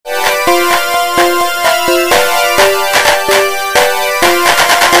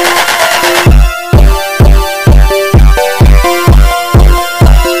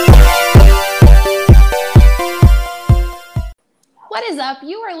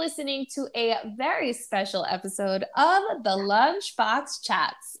listening to a very special episode of the Lunchbox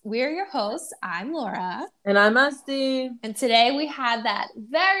Chats. We're your hosts. I'm Laura. And I'm Esty. And today we had that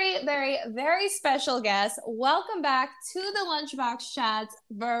very, very, very special guest. Welcome back to the Lunchbox Chats,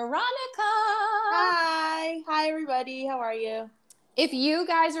 Veronica. Hi everybody. How are you? If you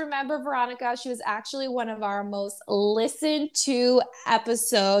guys remember Veronica, she was actually one of our most listened to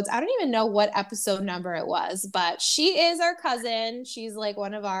episodes. I don't even know what episode number it was, but she is our cousin. She's like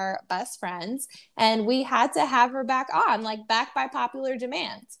one of our best friends. And we had to have her back on, like back by popular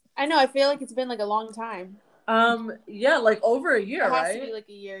demand. I know. I feel like it's been like a long time. Yeah, like over a year, it has right? to be like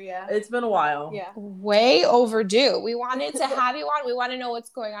a year, yeah. It's been a while. Yeah. Way overdue. We wanted to have you on. We want to know what's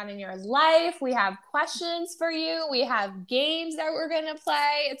going on in your life. We have questions for you. We have games that we're going to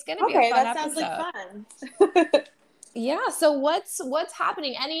play. It's going to be a fun episode. That sounds like fun. Yeah, so what's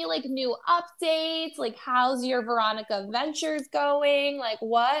happening? Any like new updates? Like how's your Veronica Ventures going? Like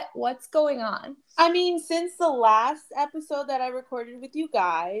what's going on? I mean, since the last episode that I recorded with you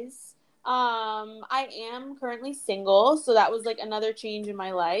guys, I am currently single, so that was like another change in my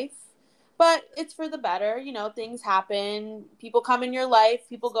life. But it's for the better, you know, things happen. People come in your life,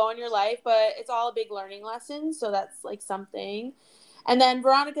 people go in your life, but it's all a big learning lesson, so that's like something. And then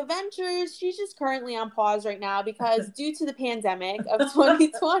Veronica Ventures, she's just currently on pause right now because due to the pandemic of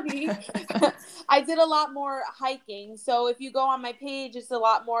 2020, I did a lot more hiking. So if you go on my page, it's a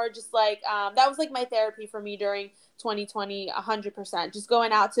lot more just like, that was like my therapy for me during 2020, 100%. Just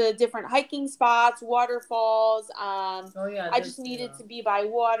going out to different hiking spots, waterfalls. I just needed to be by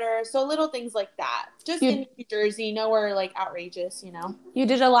water. So little things like that. Just in New Jersey, nowhere like outrageous, you know. You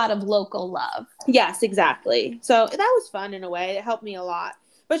did a lot of local love. Yes, exactly. So that was fun in a way. It helped me a lot.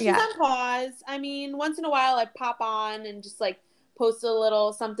 But she's on pause. I mean, once in a while I pop on and just like post a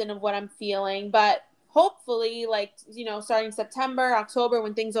little something of what I'm feeling. But hopefully, like, you know, starting September, October,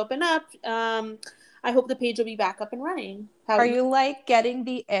 when things open up, I hope the page will be back up and running. Are you like getting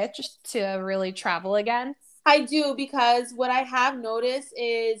the itch to really travel again? I do, because what I have noticed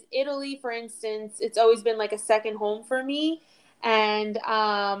is Italy, for instance, it's always been like a second home for me. And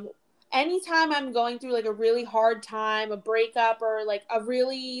anytime I'm going through like a really hard time, a breakup, or like a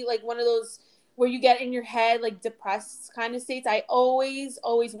really like one of those where you get in your head like depressed kind of states, I always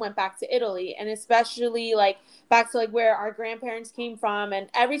went back to Italy, and especially like back to like where our grandparents came from. And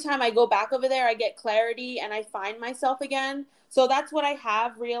every time I go back over there, I get clarity and I find myself again. So that's what I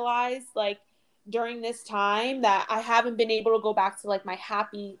have realized like during this time, that I haven't been able to go back to like my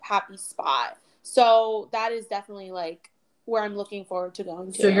happy spot. So that is definitely like where I'm looking forward to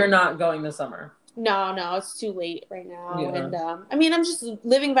going to. So you're not going this summer? No, it's too late right now. Yeah. And I mean, I'm just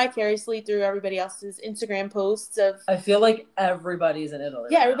living vicariously through everybody else's Instagram posts of. I feel like everybody's in Italy.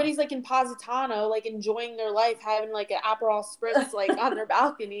 Yeah, everybody's like in Positano, like enjoying their life, having like an Aperol spritz like on their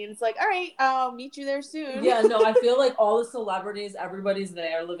balcony, and it's like, all right, I'll meet you there soon. Yeah, no, I feel like all the celebrities, everybody's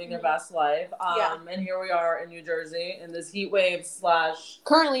there living their best life. And here we are in New Jersey in this heat wave /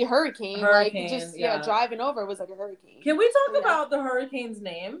 currently hurricane. Like just yeah, driving over was like a hurricane. Can we talk about the hurricane's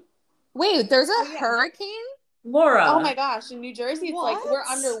name? Wait, there's a hurricane? Laura. Oh my gosh, in New Jersey, it's like we're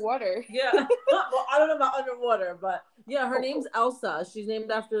underwater. Yeah. Well, I don't know about underwater, but yeah, her name's Elsa. She's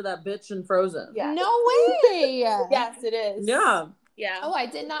named after that bitch in Frozen. Yeah. No way. Yes, it is. Yeah. Yeah. Oh, I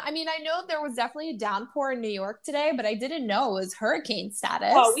did not. I mean, I know there was definitely a downpour in New York today, but I didn't know it was hurricane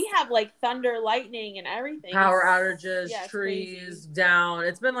status. Oh, we have like thunder, lightning, and everything. Power outages, trees crazy. Down.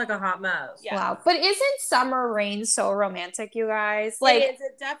 It's been like a hot mess. Yeah. Wow. But isn't summer rain so romantic, you guys? Like, it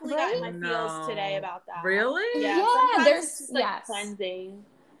definitely got in my feels today about that. Really? Yeah. There's just, like, cleansing.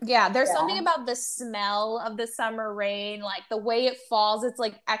 Yeah, there's something about the smell of the summer rain, like the way it falls, it's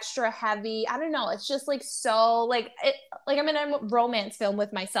like extra heavy. I don't know, it's just like so like I'm in a romance film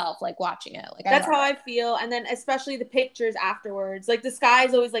with myself, like watching it. Like that's how I feel. And then especially the pictures afterwards, like the sky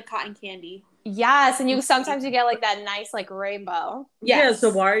is always like cotton candy. Yes, and sometimes you get like that nice like rainbow. Yeah. So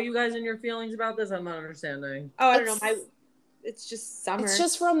why are you guys in your feelings about this? I'm not understanding. Oh, I don't know. It's just summer. It's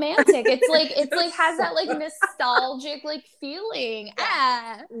just romantic. It's like has that like nostalgic like feeling.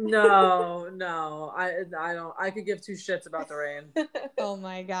 No, I don't. I could give two shits about the rain. Oh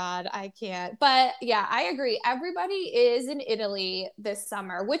my god, I can't. But yeah, I agree. Everybody is in Italy this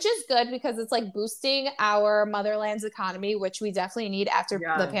summer, which is good because it's like boosting our motherland's economy, which we definitely need after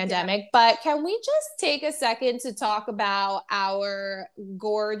the pandemic. But can we just take a second to talk about our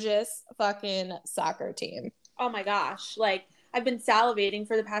gorgeous fucking soccer team? Oh my gosh, like I've been salivating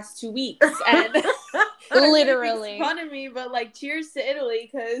for the past 2 weeks, and Literally. Makes fun of me, but like, cheers to Italy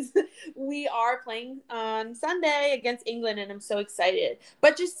because we are playing on Sunday against England, and I'm so excited.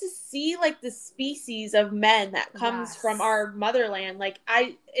 But just to see like the species of men that comes from our motherland, like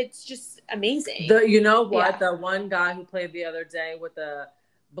it's just amazing. You know what? The one guy who played the other day with the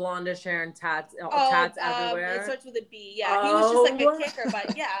blondish hair and tats everywhere. It starts with a B. Yeah, he was just like a kicker,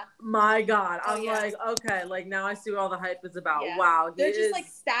 but yeah. My God, I'm like, okay, like now I see what all the hype is about. Yeah. Wow, they're just like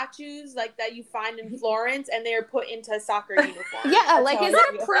statues like that you find in Florence, and they're put into soccer uniforms. Yeah, like is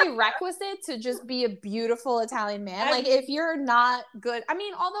it a prerequisite to just be a beautiful Italian man? Like if you're not good, I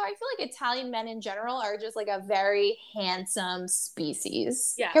mean, although I feel like Italian men in general are just like a very handsome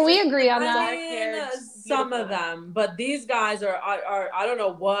species. Yeah, can we agree on that? I mean, some of them, but these guys are I don't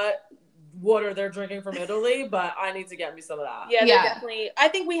know what water they're drinking from Italy, but I need to get me some of that. Yeah, they're definitely. I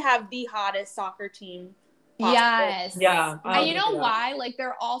think we have the hottest soccer team possible. Yes. Yeah. And you know why? Like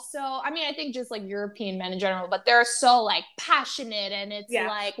they're also, I mean, I think just like European men in general, but they're so like passionate, and it's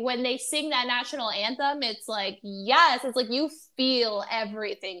like when they sing that national anthem, it's like, yes, it's like you feel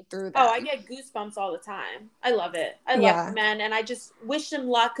everything through them. Oh, I get goosebumps all the time. I love it. I love men, and I just wish them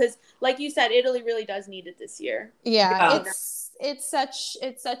luck because, like you said, Italy really does need it this year. Yeah. It's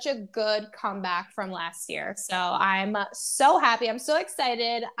such a good comeback from last year. So I'm so happy. I'm so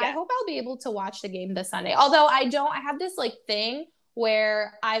excited. Yeah. I hope I'll be able to watch the game this Sunday. Although I have this like thing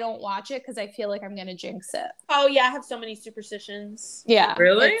where I don't watch it because I feel like I'm going to jinx it. Oh yeah. I have so many superstitions. Yeah.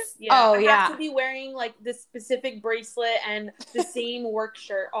 Really? I have to be wearing like this specific bracelet and the same work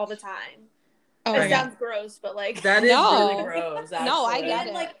shirt all the time. Oh, it sounds gross, but like that is really gross. Actually. No, I get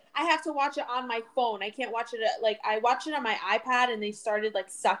it. Like I have to watch it on my phone. I can't watch it I watch it on my iPad and they started like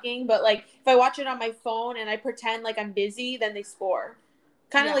sucking, but like if I watch it on my phone and I pretend like I'm busy, then they score.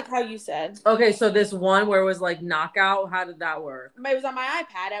 Kind of like how you said. Okay, so this one where it was like knockout, how did that work? It was on my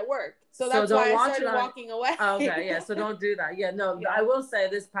iPad at work. So that's why I started walking away. Okay, yeah, so don't do that. Yeah, no, I will say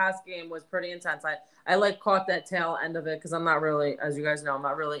this past game was pretty intense. I like caught that tail end of it because I'm not really, as you guys know, I'm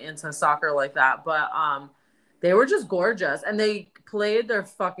not really into soccer like that. But they were just gorgeous, and they played their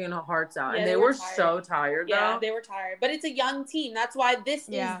fucking hearts out, and they were so tired. Yeah, they were tired. But it's a young team. That's why this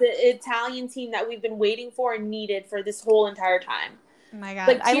is the Italian team that we've been waiting for and needed for this whole entire time. Oh my God.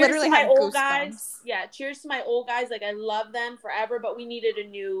 Like, I literally had old guys. Yeah, cheers to my old guys. Like, I love them forever, but we needed a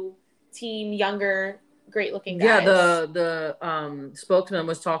new team, younger, great looking guys. Yeah, the spokesman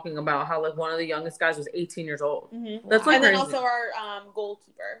was talking about how like one of the youngest guys was 18 years old. Mm-hmm. That's like, and then also our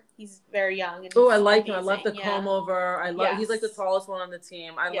goalkeeper. He's very young. Oh, I like him. I love the comb over. He's like the tallest one on the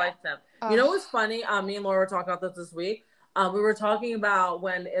team. I liked him. You know what's funny? Me and Laura were talking about this week. We were talking about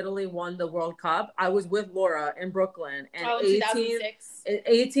when Italy won the World Cup. I was with Laura in Brooklyn, and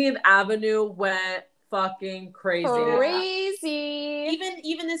 18th Avenue went fucking crazy.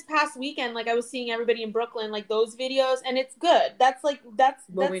 Even this past weekend, like I was seeing everybody in Brooklyn, like those videos, and it's good. That's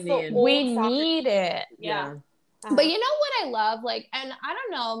what we need. We need it. Yeah. But you know what I love? Like, and I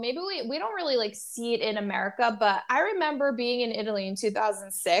don't know, maybe we don't really like see it in America, but I remember being in Italy in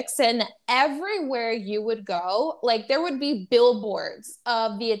 2006, and everywhere you would go, like there would be billboards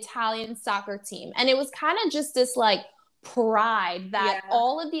of the Italian soccer team. And it was kind of just this like pride that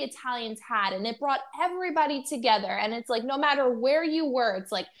all of the Italians had, and it brought everybody together. And it's like, no matter where you were,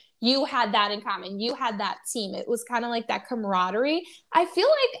 it's like, you had that in common. You had that team. It was kind of like that camaraderie. I feel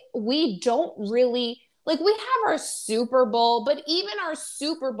like we don't really... Like, we have our Super Bowl, but even our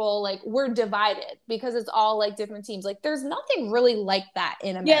Super Bowl, like, we're divided because it's all, like, different teams. Like, there's nothing really like that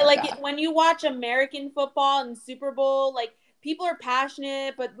in America. Yeah, like, when you watch American football and Super Bowl, like, people are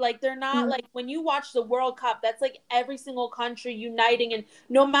passionate, but, like, they're not, like, when you watch the World Cup, that's, like, every single country uniting. And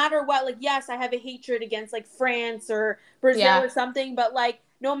no matter what, like, yes, I have a hatred against, like, France or Brazil or something, but, like,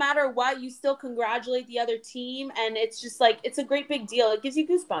 no matter what, you still congratulate the other team, and it's just like, it's a great big deal. It gives you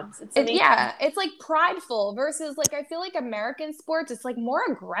goosebumps. It's amazing. Yeah, it's like prideful versus like, I feel like American sports, it's like more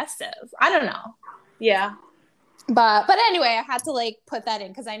aggressive. I don't know. Yeah. But anyway, I had to like put that in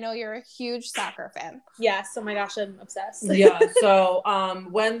because I know you're a huge soccer fan. Yes. Oh my gosh, I'm obsessed. Yeah. So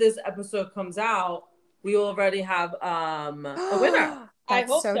when this episode comes out, we will already have a winner. I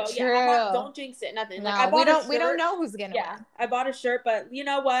hope so. True. Yeah, don't jinx it. Nothing. No, like, we don't know who's gonna win. I bought a shirt, but you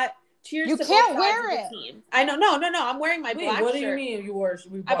know what? Cheers you to can't both wear sides of the team. I know. No. I'm wearing my black shirt. What do you mean you wore?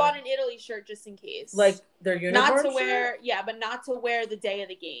 I bought an Italy shirt just in case. Like their uniform not to wear. Yeah, but not to wear the day of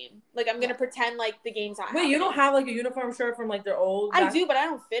the game. Like I'm gonna pretend like the game's not happening. You don't have like a uniform shirt from like their old. I do, but I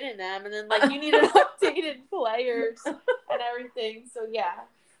don't fit in them. And then like you need an updated players and everything. So yeah.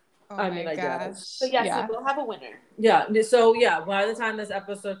 Oh I mean, I get it. So yes, we will have a winner. Yeah. So yeah, by the time this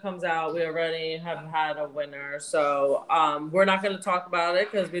episode comes out, we already have had a winner. So we're not going to talk about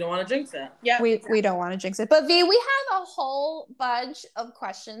it because we don't want to jinx it. Yeah, we don't want to jinx it. But V, we have a whole bunch of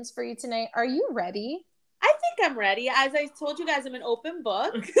questions for you tonight. Are you ready? I think I'm ready. As I told you guys, I'm an open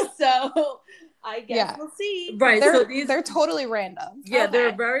book. So I guess we'll see. Right. They're totally random. Yeah,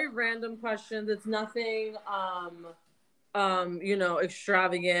 they're very random questions. It's nothing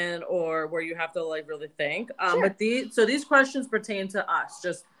extravagant or where you have to like really think. But these questions pertain to us,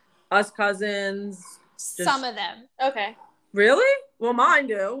 just us cousins. Some of them. Okay. Really? Well, mine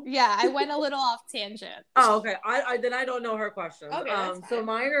do. Yeah, I went a little off tangent. Oh, okay. I don't know her questions. Okay, so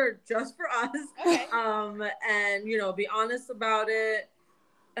mine are just for us. Okay. And be honest about it.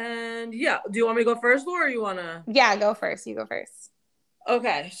 And yeah, do you want me to go first, Laura, or you wanna? Yeah, go first. You go first.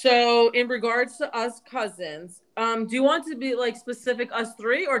 Okay, so in regards to us cousins, do you want to be like specific us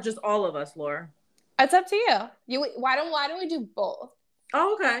three or just all of us, Laura? It's up to you. Why don't we do both?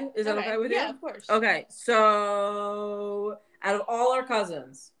 Oh, okay. Is that okay with you? Yeah, of course. Okay, so out of all our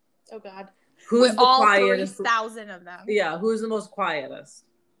cousins, oh God, who's the quietest? 3,000 of them. Yeah, who's the most quietest?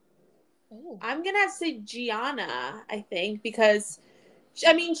 Ooh. I'm gonna have to say Gianna, I think, because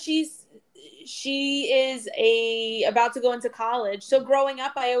I mean she is about to go into college. So growing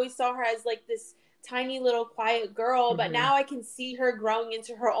up, I always saw her as like this tiny little quiet girl, but now I can see her growing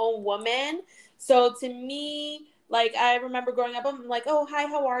into her own woman. So to me, like, I remember growing up, I'm like, oh, hi,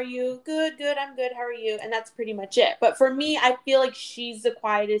 how are you? Good, I'm good. How are you? And that's pretty much it. But for me, I feel like she's the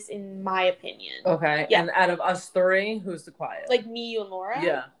quietest in my opinion. Okay. Yeah. And out of us three, who's the quietest? Like me, you, and Laura?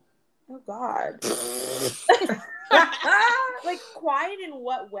 Yeah. Oh, God. Like, quiet in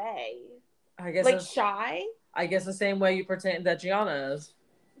what way? I guess like shy? I guess the same way you pretend that Gianna is.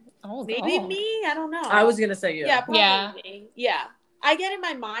 Oh, maybe me? I don't know. I was going to say you. Yeah, probably me. Yeah. I get in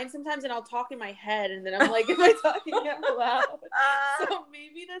my mind sometimes and I'll talk in my head and then I'm like, am I talking out loud? So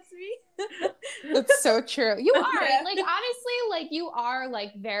maybe that's me. That's so true. You are. Like, honestly, like you are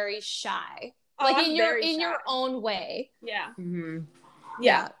like very shy. Like in your own way. Yeah. Mm-hmm.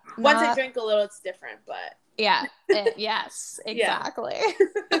 Yeah. Once I drink a little, it's different, but yeah. Yes, exactly.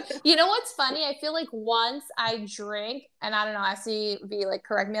 You know what's funny? I feel like once I drink, and I don't know, I see V like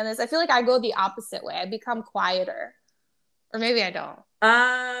correct me on this. I feel like I go the opposite way. I become quieter. Or maybe I don't.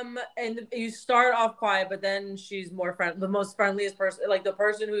 And you start off quiet, but then she's more the most friendliest person, like the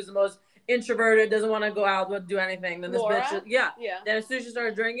person who's the most introverted, doesn't want to go out, do anything. Then this Laura? bitch, yeah. Then as soon as she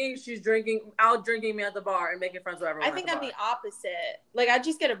started drinking, she's drinking me at the bar and making friends with everyone. I think I'm the opposite. Like I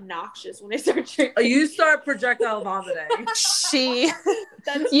just get obnoxious when I start drinking. You start projectile vomiting.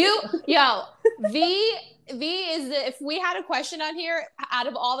 V is if we had a question on here, out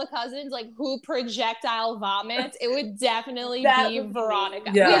of all the cousins, like who projectile vomits, it would definitely be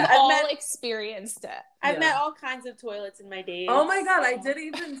Veronica. Yeah. We've all experienced it. I've met all kinds of toilets in my days. Oh my God, I didn't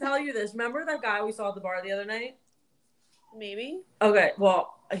even tell you this. Remember that guy we saw at the bar the other night? Maybe. Okay,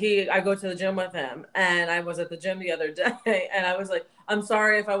 well, I go to the gym with him, and I was at the gym the other day, and I was like, I'm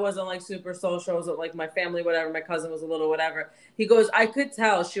sorry if I wasn't like super social with like my family, whatever. My cousin was a little whatever. He goes, I could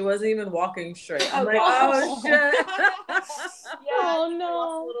tell she wasn't even walking straight. I'm like, oh shit. Oh no. I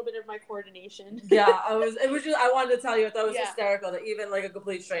lost a little bit of my coordination. Yeah, I wanted to tell you, I thought it was hysterical that even like a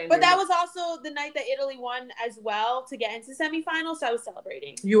complete stranger. But that was also the night that Italy won as well to get into semifinals, so I was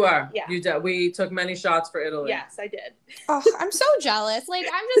celebrating. You are. Yeah. You did. We took many shots for Italy. Yes, I did. Oh, I'm so jealous. Like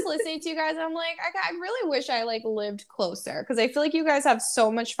I'm just listening to you guys. I'm like, I really wish I like lived closer because I feel like you guys have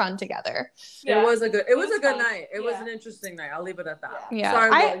so much fun together. Yeah. It was a good night. It was an interesting night. I'll leave it at that. Yeah.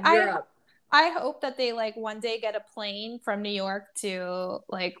 Sorry, I hope that they like one day get a plane from New York to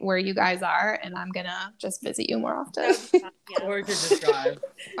like where you guys are, and I'm gonna just visit you more often. Or you could just drive.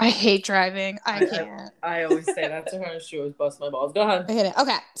 I hate driving. I can't. I always say that to her. She always busts my balls. Go ahead.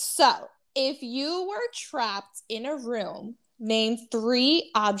 Okay, so if you were trapped in a room, name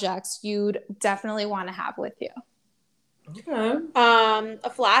 3 objects you'd definitely want to have with you. Okay. A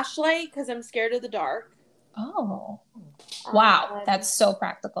flashlight because I'm scared of the dark. Oh. Wow, that's so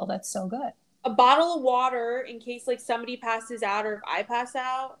practical. That's so good. A bottle of water in case like somebody passes out or if I pass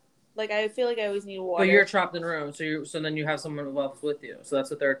out. Like I feel like I always need water. But you're trapped in a room, so then you have someone else with you. So that's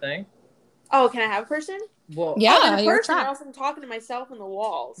the third thing. Oh, can I have a person? Well, yeah, you're person. Or else I'm talking to myself in the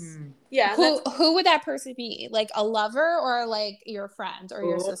walls. Yeah. Who would that person be? Like a lover or like your friend or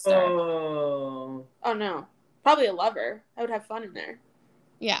your sister? Oh no, probably a lover. I would have fun in there.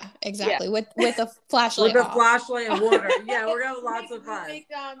 Yeah, exactly. Yeah. With a flashlight. With a flashlight and water. Yeah, we're gonna have lots of fun. Make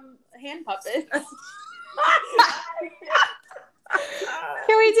hand puppets.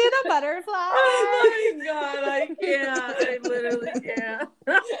 Can we do the butterfly? Oh my God, I can't. I literally can't.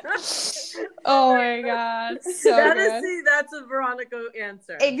 Oh my god, so good. That's a Veronica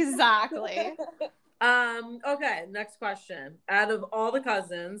answer. Exactly. Okay, next question. Out of all the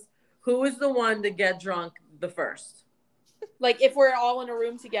cousins, who is the one to get drunk the first? Like, if we're all in a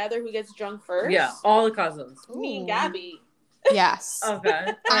room together, who gets drunk first? Yeah, all the cousins. Me and Gabby. Yes.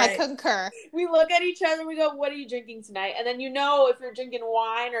 Okay. I concur. We look at each other and we go, what are you drinking tonight? And then you know if you're drinking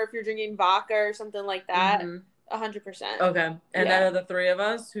wine or if you're drinking vodka or something like that. 100%. Okay. And out of the three of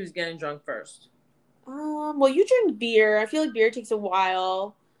us, who's getting drunk first? Well, you drink beer. I feel like beer takes a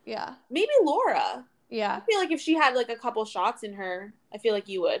while. Yeah. Maybe Laura. Yeah. I feel like if she had like a couple shots in her, I feel like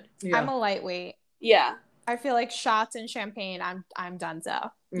you would. Yeah. I'm a lightweight. Yeah. I feel like shots and champagne, I'm donezo.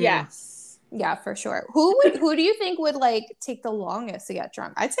 Yes. Yeah, for sure. Who do you think would like take the longest to get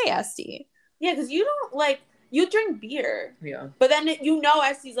drunk? I'd say Esty. Yeah, because you don't like, you drink beer. Yeah. But then you know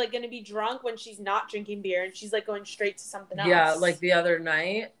Estee's like going to be drunk when she's not drinking beer and she's like going straight to something else. Yeah, like the other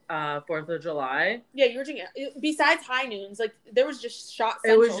night, 4th of July. Yeah, you were drinking. Besides high noons, like there was just shots.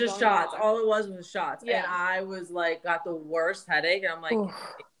 It was just shots. All it was shots. Yeah. And I was like, got the worst headache. And I'm like,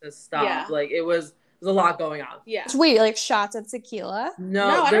 this stop. Yeah. Like it was a lot going on. Yeah. Wait, like shots of tequila?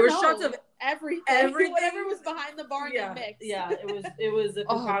 No, there were shots of everything. Whatever was behind the bar in the mix. Yeah, it was a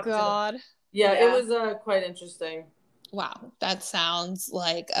concoction. Oh god. Yeah, it was quite interesting. Wow, that sounds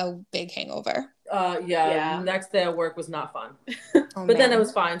like a big hangover. Yeah. Next day at work was not fun. But then it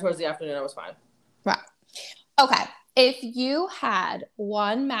was fine. Towards the afternoon, it was fine. Right. Okay. If you had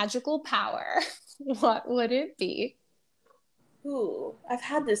one magical power, what would it be? Ooh, I've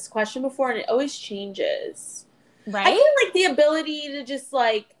had this question before and it always changes. Right? I feel like the ability to just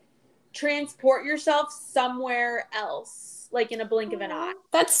like transport yourself somewhere else, like in a blink of an eye.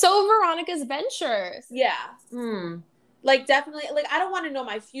 That's so Veronica's Ventures. Yeah. Like definitely, like I don't want to know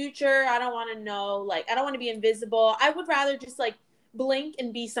my future. I don't want to know, like I don't want to be invisible. I would rather just like blink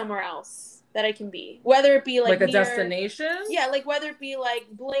and be somewhere else that I can be. Whether it be like a destination? Yeah, like whether it be like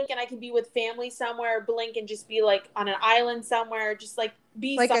blink and I can be with family somewhere, blink and just be like on an island somewhere, just like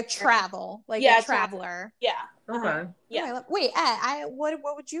be like somewhere. A travel, like a traveler. Yeah. Okay. Yeah. Wait, Ed,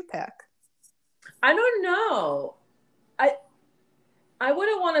 what would you pick? I don't know. I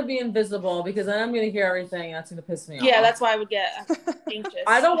wouldn't want to be invisible because then I'm going to hear everything. That's going to piss me off. Yeah, that's why I would get anxious.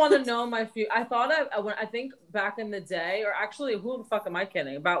 I don't want to know my future. I thought I think back in the day, or actually, who the fuck am I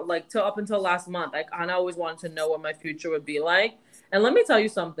kidding? About like up until last month, I kind of always wanted to know what my future would be like. And let me tell you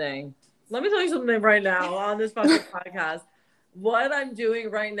something. Right now on this fucking podcast. What I'm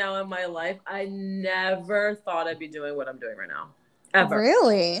doing right now in my life, I never thought I'd be doing what I'm doing right now. Ever.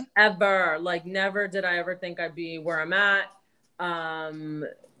 Really? Ever. Like never did I ever think I'd be where I'm at.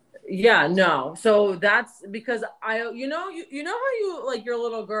 Yeah, no. So that's because you know how you like you're a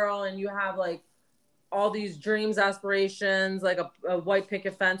little girl and you have like all these dreams, aspirations, like a white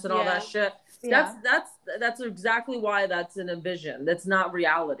picket fence and all that shit. Yeah. That's exactly why that's in a vision. That's not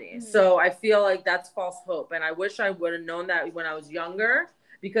reality. Mm-hmm. So I feel like that's false hope. And I wish I would have known that when I was younger,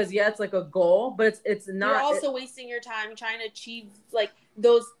 because it's like a goal, but it's not. You're also wasting your time trying to achieve like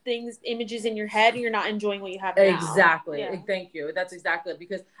those things, images in your head, and you're not enjoying what you have now. Exactly. Yeah. Thank you. That's exactly it.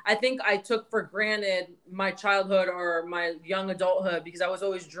 Because I think I took for granted my childhood or my young adulthood because I was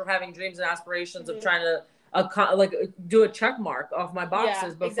always having dreams and aspirations of trying to do a check mark off my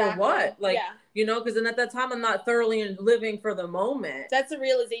boxes. But for what? Like, you know, because then at that time I'm not thoroughly living for the moment. That's the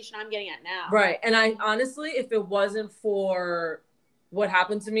realization I'm getting at now. Right. And I honestly, if it wasn't for what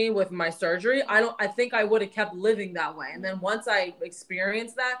happened to me with my surgery, I think I would have kept living that way. And then once I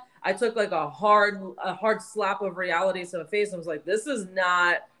experienced that, I took like a hard slap of reality to the face. And was like, this is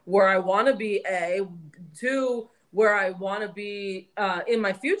not where I want to be. Two, where I want to be in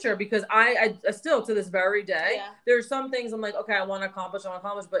my future, because I still to this very day, there's some things I'm like, okay, I want to accomplish,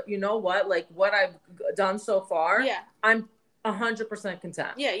 but you know what? Like what I've done so far, I'm 100%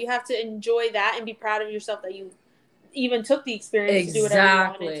 content. Yeah, you have to enjoy that and be proud of yourself that you even took the experience to do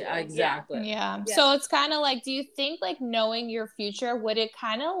whatever you wanted to. Exactly. Yeah. So it's kind of like, do you think like knowing your future, would it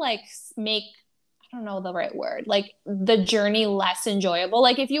kind of like make, I don't know the right word, like the journey less enjoyable?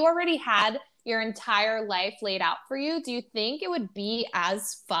 Like if you already had your entire life laid out for you, do you think it would be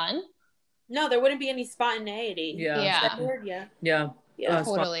as fun? No, there wouldn't be any spontaneity. Yeah. Yeah.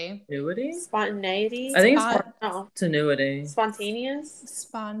 Totally. Spontaneity? I think it's spontaneity. Spontaneous?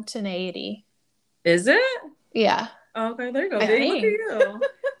 Spontaneity. Is it? Yeah. Oh, okay, there you go, Vay. Look at you.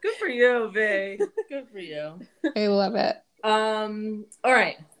 Good for you, Vay. Good for you. I love it. All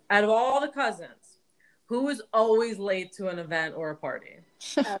right. Out of all the cousins, who is always late to an event or a party?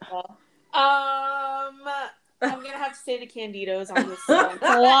 I'm gonna have to say the Candidos on this one.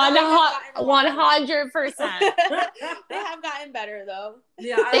 100%. They have gotten better though.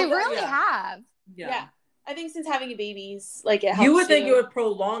 Yeah, they really have. Yeah. I think since having a baby's like it helps. You would think it would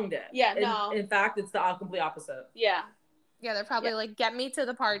prolong it. Yeah, no. In fact, it's the complete opposite. Yeah. Yeah, they're probably like, get me to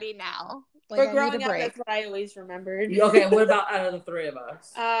the party now. Like, for growing up, that's what I always remembered. Okay, what about out of the three of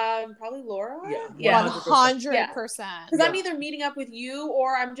us? Probably Laura. Yeah, 100%. Because I'm either meeting up with you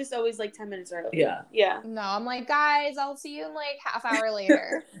or I'm just always like 10 minutes early. Yeah. No, I'm like, guys, I'll see you in like half hour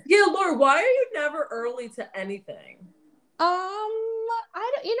later. Yeah, Laura, why are you never early to anything? I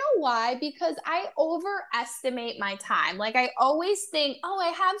don't, you know why? Because I overestimate my time. Like I always think, oh, I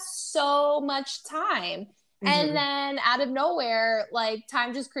have so much time. And then out of nowhere, like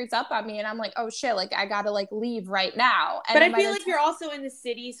time just creeps up on me and I'm like, oh shit, like I gotta like leave right now. And but I feel like you're also in the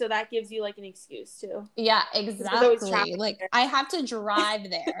city, so that gives you like an excuse too. Yeah, exactly. Like I have to drive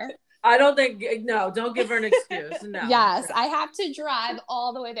there. I don't think, no, don't give her an excuse. No. Yes, I have to drive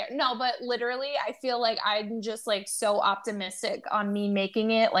all the way there. No, but literally I feel like I'm just like so optimistic on me making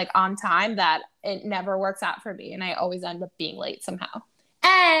it like on time that it never works out for me. And I always end up being late somehow.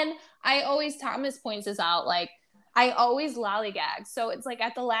 And I always, Thomas points this out, like, I always lollygag. So it's like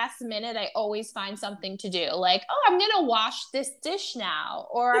at the last minute, I always find something to do. Like, oh, I'm going to wash this dish now.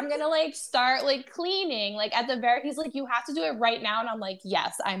 Or I'm going to like start like cleaning. Like at the very, he's like, you have to do it right now. And I'm like,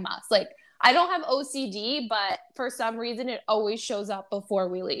 yes, I must. Like, I don't have OCD, but for some reason it always shows up before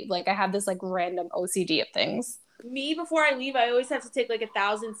we leave. Like I have this like random OCD of things. Me, before I leave, I always have to take like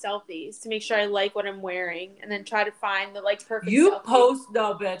 1,000 selfies to make sure I like what I'm wearing, and then try to find the like perfect. You selfie. Post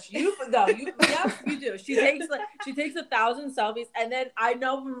no, bitch. Yes, you do. She takes 1,000 selfies, and then I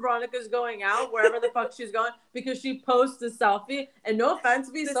know when Veronica's going out, wherever the fuck she's going, because she posts a selfie. And no offense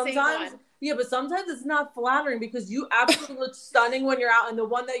to me, sometimes. Yeah, but sometimes it's not flattering because you absolutely look stunning when you're out, and the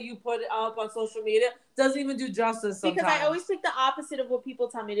one that you put up on social media doesn't even do justice sometimes. Because I always pick the opposite of what people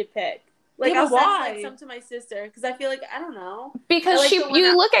tell me to pick. Like I'll send like some to my sister because I feel like I don't know because like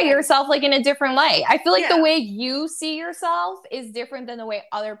you look at yourself like in a different light. I feel like the way you see yourself is different than the way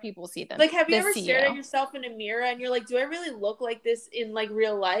other people see them. Like, have you ever stared at yourself in a mirror and you're like, do I really look like this in like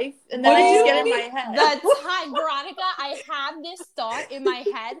real life? And then I just get in my head. Veronica, I have this thought in my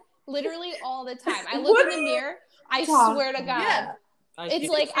head literally all the time. I look in the mirror. I swear to God, it's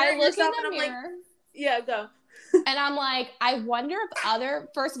like I look in the mirror. Like, go. And I'm like, I wonder if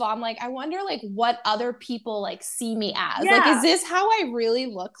first of all, I'm like, I wonder like what other people like see me as. Yeah. Like, is this how I really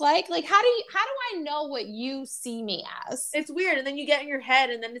look like? Like, how do I know what you see me as? It's weird. And then you get in your head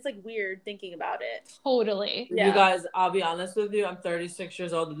and then it's like weird thinking about it. Totally. Yeah. You guys, I'll be honest with you. I'm 36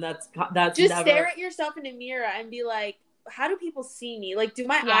 years old and that's just never... stare at yourself in a mirror and be like, how do people see me? Like, do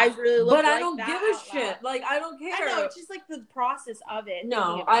my eyes really look like that? But I don't give a shit. Like, I don't care. I know, it's just like the process of it.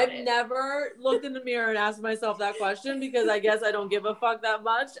 No, I've never looked in the mirror and asked myself that question because I guess I don't give a fuck that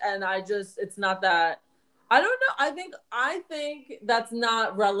much. And it's not that, I don't know. I think that's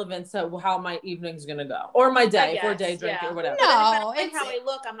not relevant to how my evening's gonna go or my day for a day drink or whatever. No, it's how I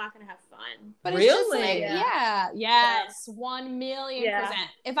look. I'm not gonna have fun. But really, it's just like, yes, 1,000,000%.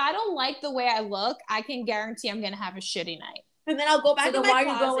 If I don't like the way I look, I can guarantee I'm gonna have a shitty night. And then I'll go back to my closet. Why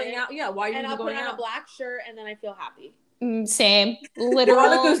are you going out? Yeah, why are you going out? And I'll put on a black shirt, and then I feel happy. Same. Literal.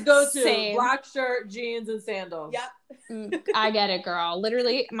 Veronica's go-to. Black shirt, jeans, and sandals. Yep. I get it, girl.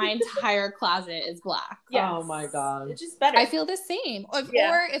 Literally, my entire closet is black. Yes. Oh my God. It's just better. I feel the same. Or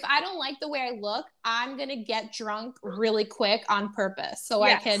if I don't like the way I look, I'm going to get drunk really quick on purpose so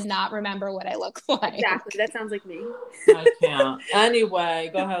I can not remember what I look like. Exactly. That sounds like me. I can't.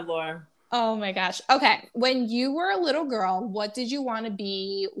 Anyway, go ahead, Laura. Oh my gosh. Okay. When you were a little girl, what did you want to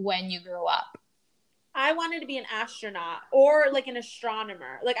be when you grew up? I wanted to be an astronaut or like an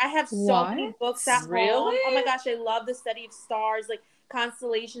astronomer. Like I have so many books at home. Oh my gosh, I love the study of stars, like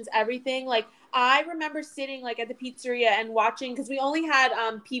constellations, everything. Like I remember sitting like at the pizzeria and watching because we only had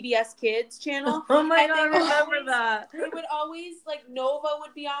PBS Kids channel. Oh my God, I remember that. It would always like Nova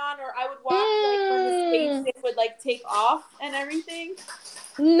would be on, or I would watch like when the spaceship would like take off and everything.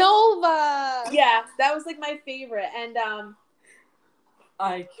 Nova. Yeah, that was like my favorite. And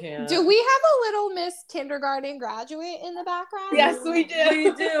I can't. Do we have a little Miss Kindergarten graduate in the background? Yes, we do.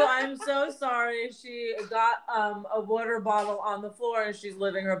 We do. I'm so sorry. She got a water bottle on the floor and she's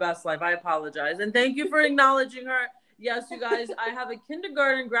living her best life. I apologize. And thank you for acknowledging her. Yes, you guys, I have a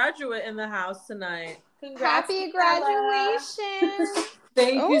kindergarten graduate in the house tonight. Congrats, happy graduation.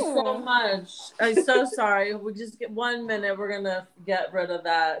 Thank you so much. I'm so sorry. We just get 1 minute. We're going to get rid of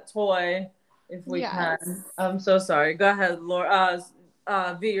that toy if we can. I'm so sorry. Go ahead, Laura.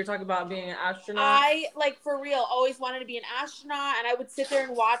 V, you're talking about being an astronaut? I, like, for real, always wanted to be an astronaut, and I would sit there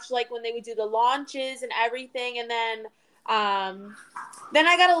and watch, like, when they would do the launches and everything, and then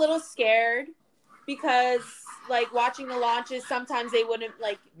I got a little scared because, like, watching the launches, sometimes they wouldn't,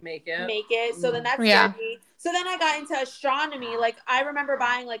 like, make it. So then that scared me. So then I got into astronomy. Like, I remember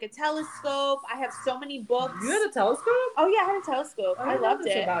buying, like, a telescope. I have so many books. You had a telescope? Oh, yeah, I had a telescope. I loved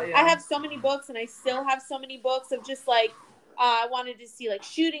it. I have so many books, and I still have so many books of just, like, I wanted to see, like,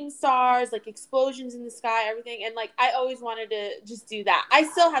 shooting stars, like, explosions in the sky, everything. And, like, I always wanted to just do that. I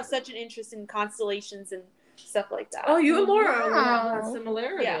still have such an interest in constellations and stuff like that. Oh, you and Laura have a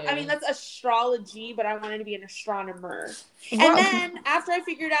similarity. Yeah, I mean, that's astrology, but I wanted to be an astronomer. And then after I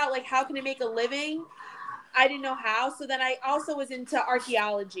figured out, like, how can I make a living, I didn't know how. So then I also was into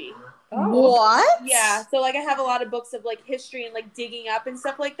archaeology. Oh. What? Yeah. So, like, I have a lot of books of, like, history and, like, digging up and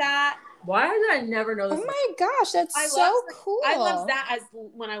stuff like that. Why did I never know this? Oh my gosh, that's so cool. I loved that as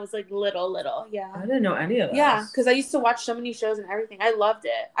when I was, like, little. Yeah. I didn't know any of that. Yeah, because I used to watch so many shows and everything. I loved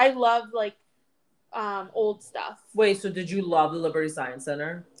it. I love, like, old stuff. Wait, so did you love the Liberty Science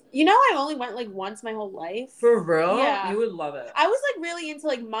Center? You know, I only went, like, once my whole life. For real? Yeah. You would love it. I was, like, really into,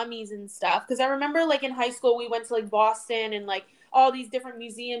 like, mummies and stuff. Because I remember, like, in high school, we went to, like, Boston and, like, all these different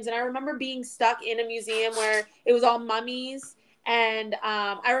museums. And I remember being stuck in a museum where it was all mummies. And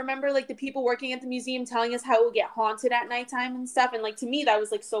I remember, like, the people working at the museum telling us how it would get haunted at nighttime and stuff. And, like, to me, that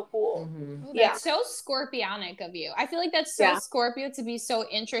was, like, so cool. Mm-hmm. Ooh, that's so Scorpionic of you. I feel like that's so Scorpio to be so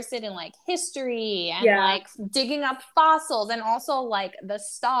interested in, like, history and, like, digging up fossils and also, like, the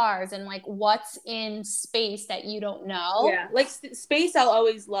stars and, like, what's in space that you don't know. Yeah, like, space I'll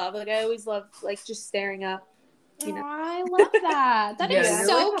always love. Like, I always love, like, just staring up. You know? Oh, I love that. That is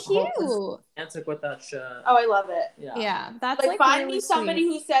so like cute. Answer with that shit. Oh, I love it. Yeah, that's like find really me somebody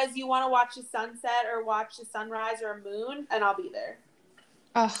who says you want to watch the sunset or watch the sunrise or a moon, and I'll be there.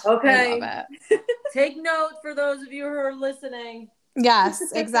 Oh, okay. I love it. Take note for those of you who are listening.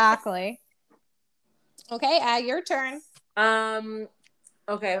 Yes, exactly. Okay, your turn.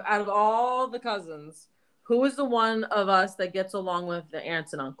 Okay, out of all the cousins, who is the one of us that gets along with the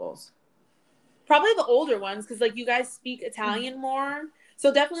aunts and uncles? Probably the older ones, because, like, you guys speak Italian more.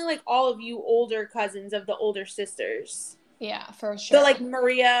 So definitely, like, all of you older cousins of the older sisters. Yeah, for sure. So, like,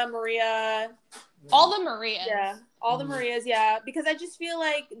 Maria. All the Marias. Yeah, all the Marias, yeah. Because I just feel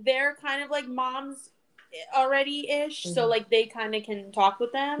like they're kind of, like, moms already-ish. So, like, they kind of can talk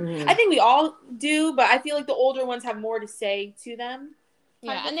with them. I think we all do, but I feel like the older ones have more to say to them.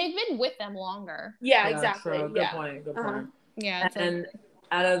 Yeah, and they've been with them longer. Yeah, exactly. True. Good point. Yeah. And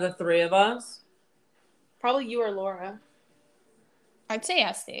out of the three of us? Probably you or Laura. I'd say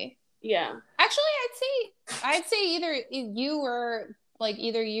Esty. Yeah. Actually, I'd say either you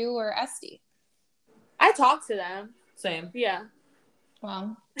or Esty. I talk to them. Same. Yeah.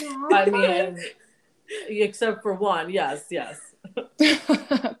 Well, I mean, except for one. Yes.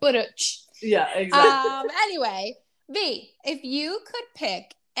 But yeah, exactly. Anyway, V, if you could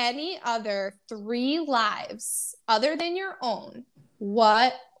pick any other 3 lives other than your own,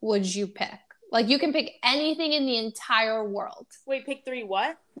 what would you pick? Like, you can pick anything in the entire world. Wait, pick 3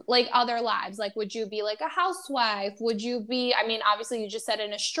 what? Like, other lives. Like, would you be, like, a housewife? Would you be, I mean, obviously, you just said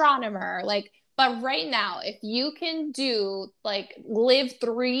an astronomer. Like, but right now, if you can live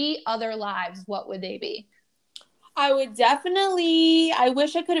 3 other lives, what would they be? I would definitely, I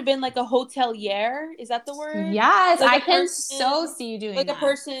wish I could have been, like, a hotelier. Is that the word? Yes, like I can so see you doing that. Like, a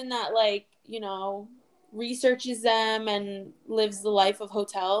person that, like, you know, researches them and lives the life of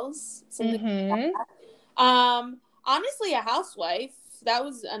hotels. Something like that. Honestly, a housewife. That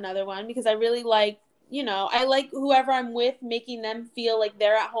was another one because I really like, you know, I like whoever I'm with, making them feel like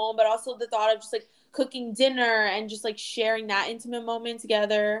they're at home, but also the thought of just, like, cooking dinner and just, like, sharing that intimate moment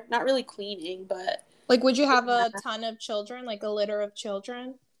together. Not really cleaning, but like, would you have a ton of children, like a litter of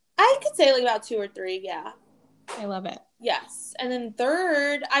children? I could say, like, about 2 or 3. Yeah, I love it. Yes. And then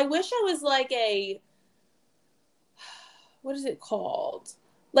third, I wish I was like what is it called?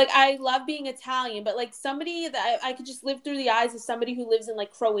 Like, I love being Italian, but, like, somebody that I could just live through the eyes of somebody who lives in,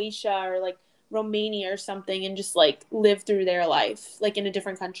 like, Croatia or, like, Romania or something and just, like, live through their life, like, in a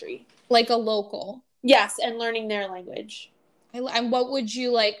different country. Like a local. Yes, and learning their language. And what would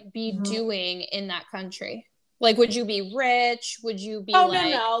you, like, be doing in that country? Like, would you be rich? Would you be,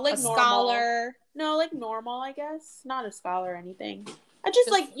 like a scholar? No, like, normal, I guess. Not a scholar or anything. I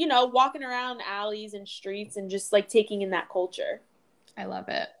just like, you know, walking around alleys and streets and just, like, taking in that culture. I love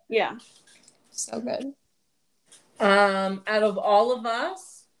it. Yeah. So good. Out of all of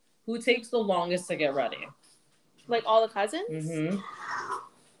us, who takes the longest to get ready? Like, all the cousins? Mm-hmm.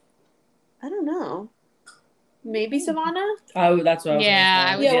 I don't know. Maybe Savannah. Oh, that's what I was gonna say.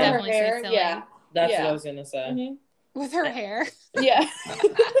 I would definitely say silly. Yeah, that's what I was gonna say. Mm-hmm. With her hair. Yeah.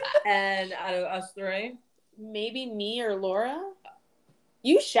 And out of us three, maybe me or Laura.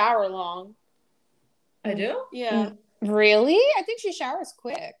 You shower long. I do? Yeah. Really? I think she showers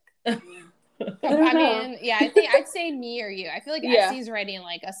quick. I mean, yeah, I think I'd say me or you. I feel like Essie's ready in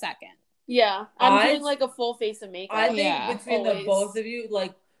like a second. Yeah. I'm doing like a full face of makeup. I think between the both of you,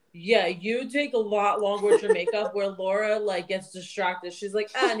 like, yeah, you take a lot longer with your makeup where Laura like gets distracted. She's like,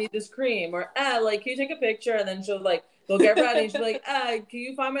 I need this cream, or like, can you take a picture? And then she'll like go get ready and she's like, can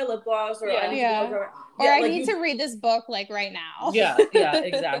you find my lip gloss? Or I need to or I need to read this book like right now. Yeah,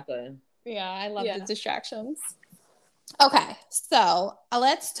 exactly. Yeah, I love the distractions. Okay, so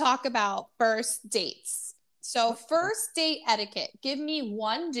let's talk about first dates. So first date etiquette. Give me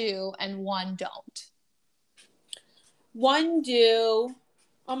one do and one don't. One do.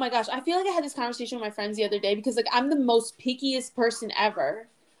 Oh my gosh, I feel like I had this conversation with my friends the other day because like I'm the most pickiest person ever.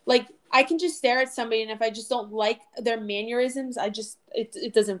 Like I can just stare at somebody and if I just don't like their mannerisms,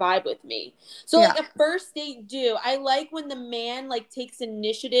 it doesn't vibe with me. So like a first date do. I like when the man like takes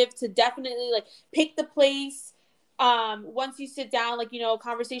initiative to definitely like pick the place. Once you sit down, like, you know,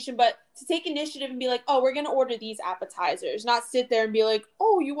 conversation, but to take initiative and be like, oh, we're going to order these appetizers, not sit there and be like,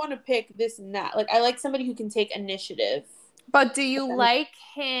 oh, you want to pick this and that. Like, I like somebody who can take initiative. But do you like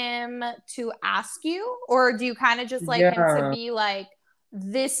him to ask you, or do you kind of just like him to be like,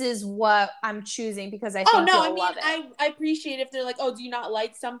 this is what I'm choosing because I think you'll love it? I appreciate if they're like, oh, do you not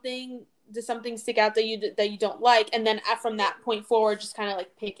like something? Does something stick out that you don't like? And then from that point forward, just kind of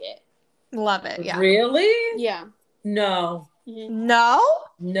like pick it. Love it. Yeah. Really? Yeah. No. Mm-hmm.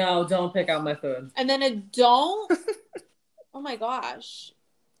 No, don't pick out my food. And then a don't. Oh my gosh.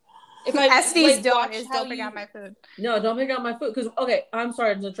 If Estie's don't pick out my food. No, don't pick out my food. Because, okay, I'm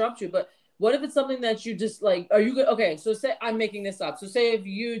sorry to interrupt you, but what if it's something that you just like, are you good? Okay, so say I'm making this up. So say if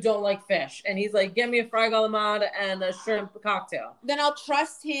you don't like fish and he's like, get me a fried galamad and a shrimp cocktail. Then I'll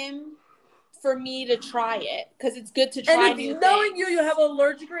trust him for me to try it because it's good to try. And if knowing you have an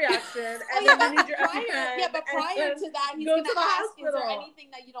allergic reaction, and then you need your EpiPen. Yeah, but prior to that, he's going to ask, is there anything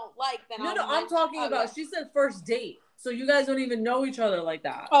that you don't like? Then I'm talking about. She said first date, so you guys don't even know each other like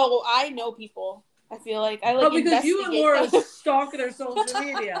that. Oh, well, I know people. I feel like I like. Because you and Laura stalk their social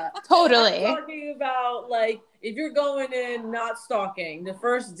media. Totally. I'm talking about like if you're going in not stalking the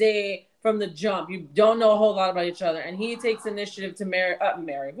first date. From the jump, you don't know a whole lot about each other, and he takes initiative to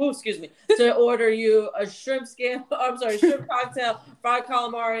to order you a shrimp cocktail, fried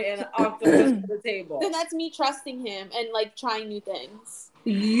calamari, and an octopus to the table. Then that's me trusting him and like trying new things.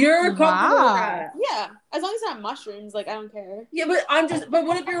 You're comfortable with that? Yeah, as long as it's not mushrooms, like I don't care. Yeah, but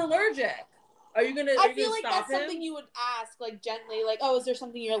what if you're allergic? Are you gonna? I feel like that's something you would ask, like gently, like, "Oh, is there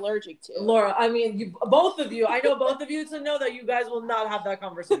something you're allergic to?" Laura, I mean, both of you. I know both of you to know that you guys will not have that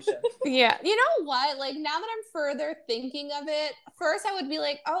conversation. Yeah, you know what? Like now that I'm further thinking of it, first I would be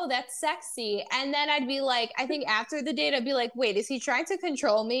like, "Oh, that's sexy," and then I'd be like, I think after the date, I'd be like, "Wait, is he trying to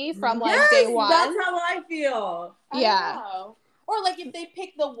control me from like day one?" That's how I feel. Yeah. Or like if they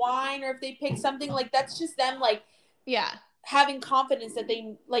pick the wine, or if they pick something like that's just them, like having confidence that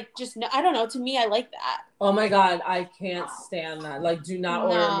they like just know. I don't know. To me, I like that. Oh my god, I can't stand that. Like, do not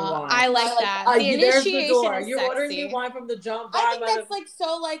order me wine. I like that. The there's the door. Is You're sexy. ordering me wine from the jump. I think that's like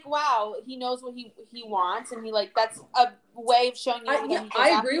so like wow. He knows what he wants, and he like that's a way of showing you.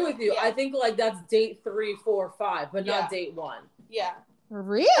 I agree with you. Yeah. I think like that's date 3, 4, 5, but not date 1. Yeah.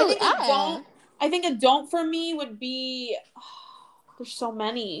 Really? I think a don't for me would be. There's so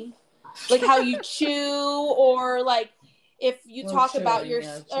many, like how you chew or like. If you talk about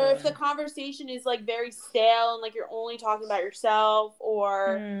or if the conversation is like very stale and like you're only talking about yourself,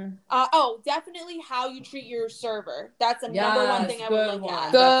 or definitely how you treat your server. That's a number one thing I would look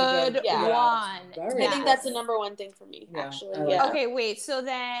at. Good one. I think that's the number one thing for me, actually. Yeah. Okay, wait. So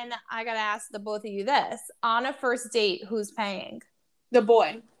then I gotta ask the both of you this: on a first date, who's paying? The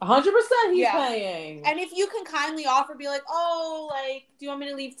boy. 100% he's paying. And if you can kindly offer, be like, oh, like, do you want me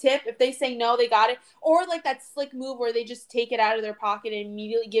to leave tip? If they say no, they got it. Or like that slick move where they just take it out of their pocket and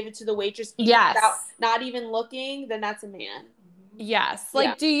immediately give it to the waitress. Without not even looking, then that's a man. Yes.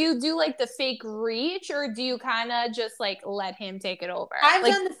 Like, do you do like the fake reach, or do you kind of just like let him take it over? I've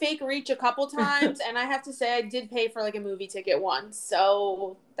done the fake reach a couple times, and I have to say I did pay for like a movie ticket once.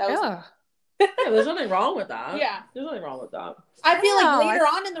 So that was... Yeah, there's nothing wrong with that. Yeah. There's nothing wrong with that. I feel like later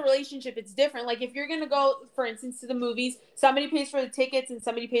on in the relationship, it's different. Like, if you're going to go, for instance, to the movies, somebody pays for the tickets and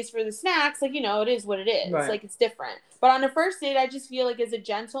somebody pays for the snacks. Like, it is what it is. Right. Like, it's different. But on a first date, I just feel like as a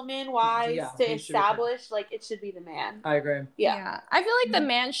gentleman-wise, to establish, like, it should be the man. I agree. Yeah. I feel like the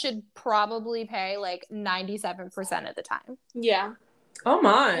man should probably pay, like, 97% of the time. Yeah. Oh,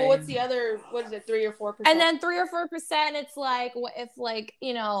 my. Well, what's the other, what is it, 3 or 4%? And then 3 or 4%, it's like, if, like,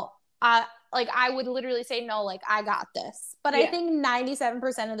 I would literally say, no, like, I got this. But I think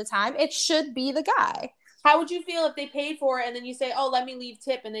 97% of the time, it should be the guy. How would you feel if they paid for it and then you say, oh, let me leave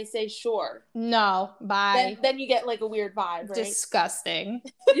tip, and they say, sure? No, bye. Then you get, like, a weird vibe, right? Disgusting.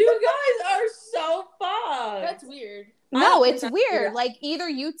 You guys are so fucked. That's weird. No, it's weird. Like, either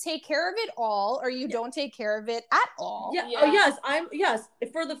you take care of it all or you don't take care of it at all. Yeah. Oh, yes.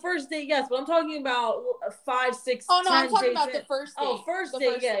 For the first date, yes. But I'm talking about 5, 6, 10 Oh, no, I'm talking about in. the first date. Oh, first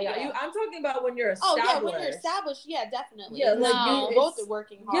date, yeah. I'm talking about when you're established. Oh, yeah, when you're established, yeah, definitely. Yeah, like you both are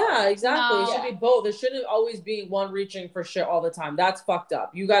working hard. Yeah, exactly. No. It should be both. It shouldn't always be one reaching for shit all the time. That's fucked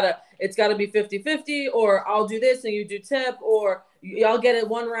up. It's gotta be 50-50, or I'll do this and you do tip, or y'all get it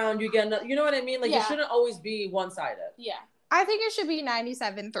one round, you get another. You know what I mean? Like, it shouldn't always be one-sided. Yeah. I think it should be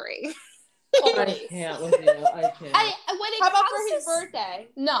 97-3. I can't with you. I can't. How about for his birthday?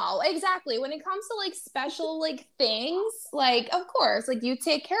 No, exactly. When it comes to, like, special, like, things, like, of course, like, you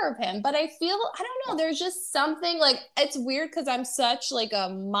take care of him. But I feel, I don't know, there's just something, like, it's weird because I'm such, like, a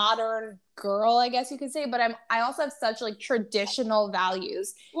modern girl, I guess you could say. But I also have such, like, traditional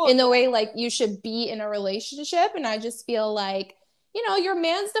values in the way, like, you should be in a relationship. And I just feel like, your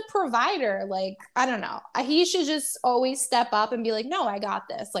man's the provider. Like, I don't know. He should just always step up and be like, no, I got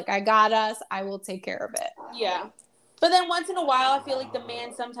this. Like, I got us. I will take care of it. Yeah. But then once in a while, I feel like the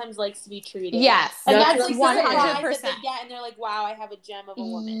man sometimes likes to be treated. Yes. And that's like 100%. That they get, and they're like, wow, I have a gem of a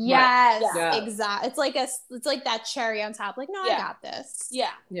woman. Yes. Right. Yeah. Exactly. It's like that cherry on top. Like, no, I got this.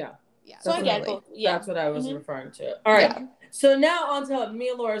 Yeah. Yeah. So I get both. Yeah. That's what I was referring to. All right. Yeah. So now on to me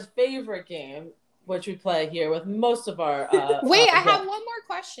and Laura's favorite game, which we play here with most of our wait, I have one more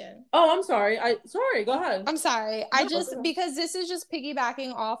question. Oh, I'm sorry. Go ahead. I'm sorry. Because this is just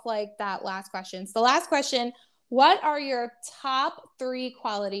piggybacking off, like, that last question. So the last question, what are your top 3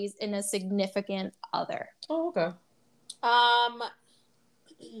 qualities in a significant other? Oh, okay.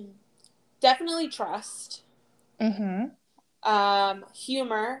 Definitely trust. Mm-hmm.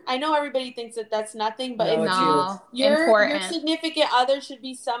 Humor. I know everybody thinks that that's nothing, but your significant other should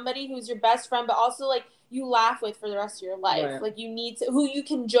be somebody who's your best friend, but also, like, you laugh with for the rest of your life. Right. Like, you need who you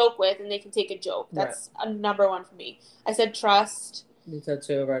can joke with and they can take a joke. That's a number one for me. I said trust. You said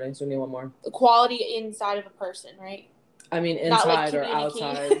 2 already, so we need one more. The quality inside of a person, right? I mean, inside or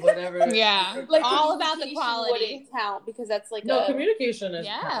outside, whatever. Yeah, like, all about the quality. Wouldn't count because that's like communication is.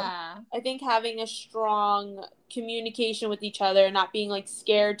 Yeah, I think having a strong communication with each other, not being, like,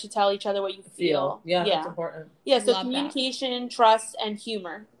 scared to tell each other what you feel. Yeah, that's important. Yeah, so communication, trust, and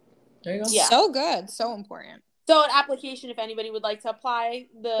humor. There you go. Yeah, so good, so important. So, an application, if anybody would like to apply,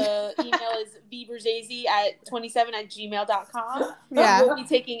 the email is bieberzazey@27@gmail.com. Yeah, we'll be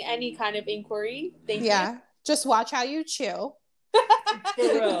taking any kind of inquiry. Thank you. Yeah. Just watch how you chew. For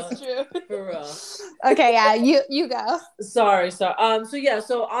real. True. For real. Okay, yeah, you go. Sorry. So on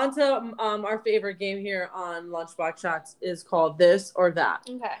to our favorite game here on Lunchbox Chats is called This or That.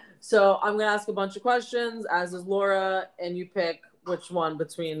 Okay. So I'm gonna ask a bunch of questions, as is Laura, and you pick which one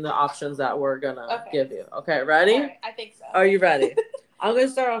between the options that we're gonna give you. Okay, ready? Right, I think so. Are you ready? I'm gonna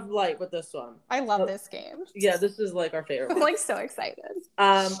start off light with this one. I love this game. Yeah, this is like our favorite one. I'm like so excited.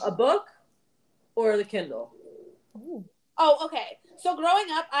 A book or the Kindle? Ooh. Oh, okay. So growing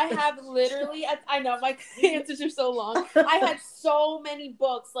up, I have literally, I know my answers are so long. I had so many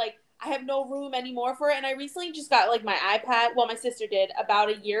books, like, I have no room anymore for it. And I recently just got, like, my iPad. Well, my sister did about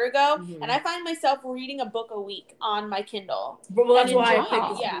a year ago. Mm-hmm. And I find myself reading a book a week on my Kindle. Well, that's why I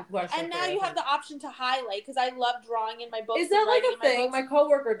picked this question. And now you have the option to highlight, because I love drawing in my books. Is that like a thing? My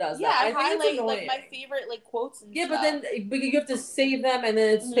coworker does that. Yeah, I highlight, like, my favorite, like, quotes and stuff. Yeah, but you have to save them, and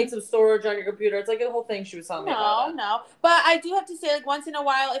then it takes up storage on your computer. It's like a whole thing she was telling me about. No. But I do have to say, like, once in a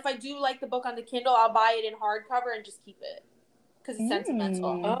while, if I do like the book on the Kindle, I'll buy it in hardcover and just keep it. Because it's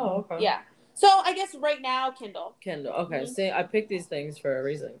sentimental. Oh, okay. Yeah. So I guess right now, Kindle. Okay. See, I picked these things for a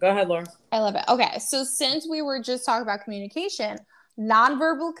reason. Go ahead, Laura. I love it. Okay. So since we were just talking about communication,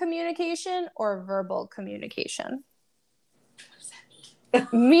 nonverbal communication or verbal communication? What does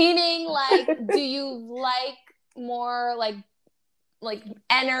that mean? Meaning, like, do you like more like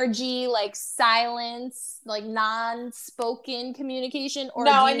energy, like silence, like non-spoken communication? Or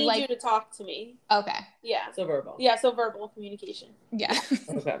no, I need you to talk to me. Okay. Yeah. So verbal. Yeah, so verbal communication. Yeah.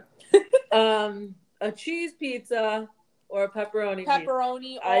 Okay. A cheese pizza or a pepperoni pizza?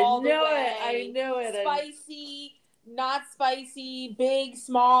 Pepperoni all the way. I knew it. Spicy, not spicy, big,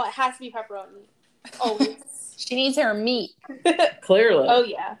 small. It has to be pepperoni. Always. She needs her meat. Clearly. Oh,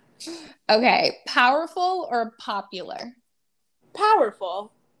 yeah. Okay. Powerful or popular?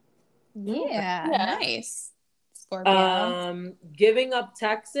 Powerful. Yeah. Nice. Scorpio. Giving up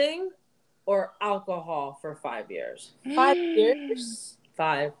texting or alcohol for 5 years? 5 years?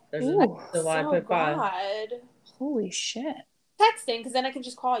 5. There's a reason why I put 5. God. Holy shit. Texting, because then I can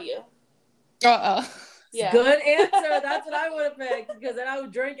just call you. Yeah. Good answer. That's what I would have picked, because then I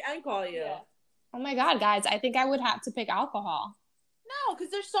would drink and call you. Yeah. Oh my God, guys. I think I would have to pick alcohol. No, because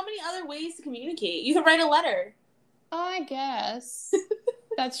there's so many other ways to communicate. You can write a letter. Oh, I guess.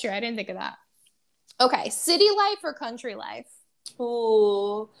 That's true. I didn't think of that. Okay. City life or country life?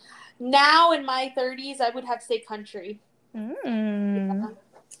 Ooh. Now in my 30s, I would have to say country. Yeah.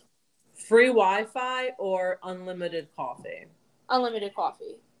 Free Wi-Fi or unlimited coffee? Unlimited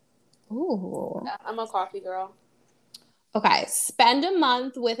coffee. Ooh. Yeah, I'm a coffee girl. Okay. Spend a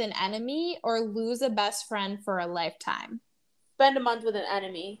month with an enemy or lose a best friend for a lifetime? Spend a month with an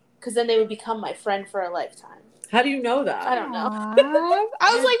enemy, because then they would become my friend for a lifetime. How do you know that? I don't know.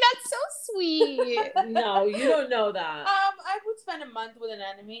 I was like, that's so sweet. No, you don't know that. I would spend a month with an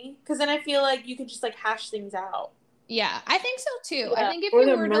enemy, because then I feel like you could just like hash things out. Yeah, I think so too. Yeah. I think if or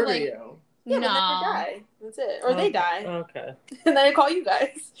you were to murder like, you. Yeah, no, but then they die. That's it. Or they die. Okay. And then I call you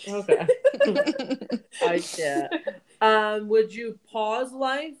guys. Okay. I can't. Would you pause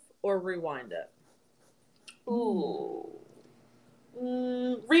life or rewind it? Ooh.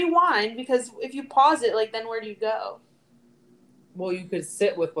 Rewind, because if you pause it, like, then where do you go? Well, you could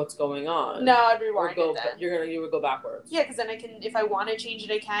sit with what's going on. No, I'd rewind it then. You would go backwards. Yeah, because then I can, if I want to change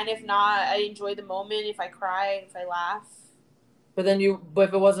it, I can. If not, I enjoy the moment. If I cry, if I laugh. But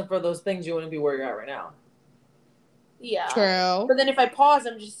if it wasn't for those things, you wouldn't be where you're at right now. Yeah. True. But then if I pause,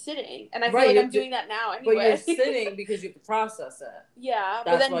 I'm just sitting, and I feel like I'm doing that now anyway. But you're sitting because you have to process it. Yeah,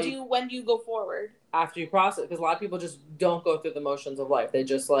 but then when do you go forward? After you process, because a lot of people just don't go through the motions of life. They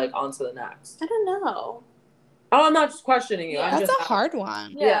just like on to the next. I don't know. Oh, I'm not just questioning you. Yeah. That's a hard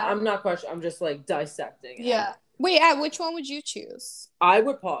one. Yeah, I'm not questioning. I'm just like dissecting it. Yeah. Wait, which one would you choose? I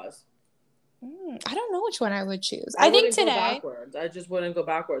would pause. I don't know which one I would choose. I think today. Go backwards. I just wouldn't go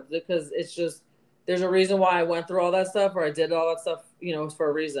backwards, because it's just there's a reason why I went through all that stuff, or I did all that stuff. You know, it's for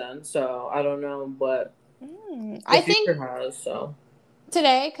a reason. So I don't know, but I think has, so.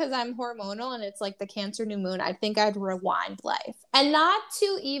 Today, because I'm hormonal and it's like the Cancer new moon, I think I'd rewind life. And not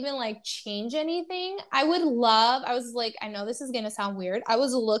to even like change anything. I was like, I know this is going to sound weird. I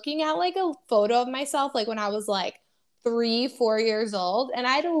was looking at like a photo of myself like when I was like 3-4 years old, and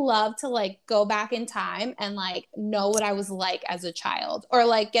I'd love to like go back in time and like know what I was like as a child, or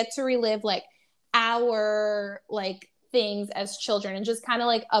like get to relive like our like things as children and just kind of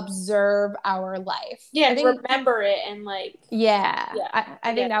like observe our life. Yeah, remember it and like. Yeah.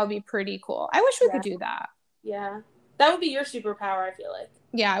 I think that would be pretty cool. I wish we could do that. Yeah. That would be your superpower, I feel like.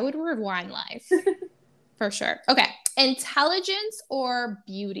 Yeah, I would rewind life. For sure. Okay. Intelligence or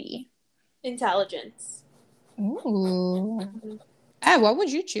beauty? Intelligence. Ooh. What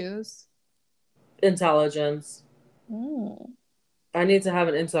would you choose? Intelligence. I need to have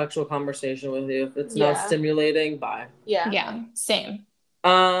an intellectual conversation with you. If it's not stimulating, bye. Yeah. Yeah, same.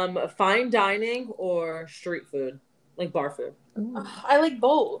 Fine dining or street food? Like bar food? I like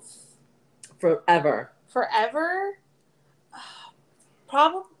both. Forever?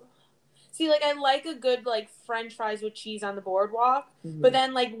 Probably. See, like, I like a good, like, French fries with cheese on the boardwalk. Mm-hmm. But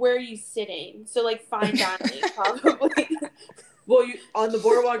then, like, where are you sitting? So, like, fine dining, probably. Well, on the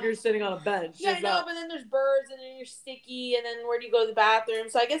boardwalk, you're sitting on a bench. Yeah, I know, but then there's birds, and then you're sticky, and then where do you go to the bathroom?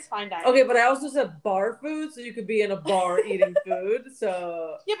 So I guess fine dining. Okay, but I also said bar food, so you could be in a bar eating food,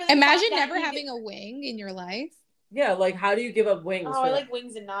 so... Yeah, but imagine never having a wing in your life. Yeah, like, how do you give up wings? I like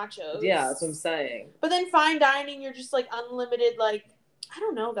wings and nachos. Yeah, that's what I'm saying. But then fine dining, you're just, like, unlimited, like... I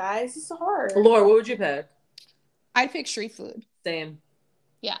don't know, guys. It's so hard. Laura, what would you pick? I'd pick street food. Same.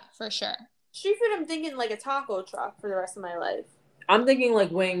 Yeah, for sure. Street food, I'm thinking like a taco truck for the rest of my life. I'm thinking like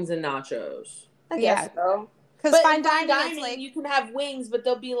wings and nachos. I guess so. Because fine dining, like, you can have wings, but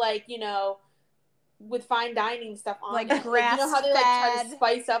they'll be like, you know, with fine dining stuff on like it. grass. Like, you know how they like try to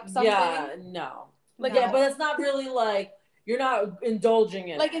spice up something? Yeah, no. Like, yeah, but it's not really like you're not indulging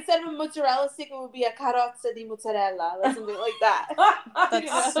in like, instead of a mozzarella stick, it would be a carrozza di mozzarella or something like that.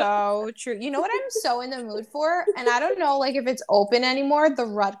 That's so true. You know what I'm so in the mood for? And I don't know, like, if it's open anymore, the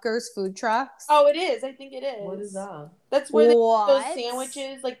Rutgers food trucks. Oh, it is. I think it is. What is that? That's where they do those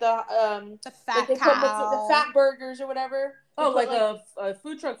sandwiches, like the fat cow. the fat burgers or whatever. Oh, like a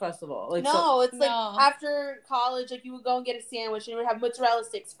food truck festival. Like it's like after college, like you would go and get a sandwich and it would have mozzarella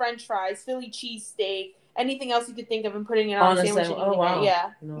sticks, French fries, Philly cheesesteak, anything else you could think of, and putting it on a sandwich. Oh wow!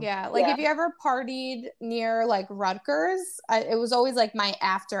 Yeah, yeah. Like if you ever partied near like Rutgers, it was always like my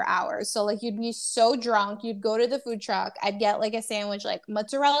after hours. So like you'd be so drunk, you'd go to the food truck. I'd get like a sandwich, like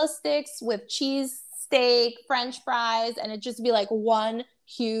mozzarella sticks with cheese steak, French fries, and it'd just be like one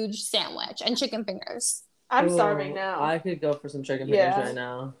huge sandwich and chicken fingers. I'm starving now. I could go for some chicken fingers right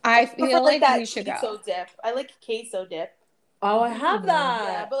now. I feel like we should go. Queso dip. I like queso dip. Oh, I have that.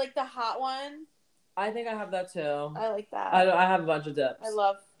 Yeah, but like the hot one. I think I have that too. I like that. I have a bunch of dips. I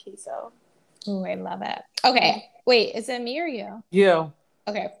love queso. Oh, I love it. Okay, wait, is it me or you? You.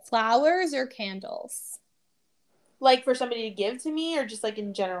 Okay, flowers or candles? Like for somebody to give to me, or just like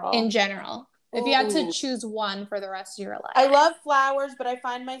in general? In general. If you had to choose one for the rest of your life. I love flowers, but I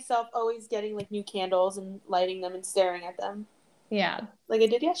find myself always getting like new candles and lighting them and staring at them. Yeah. Like I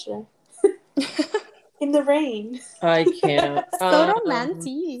did yesterday. In the rain. I can't. So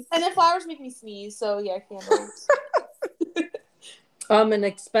romantic. And then flowers make me sneeze, so yeah, candles. An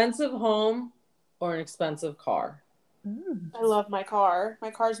expensive home or an expensive car? I love my car.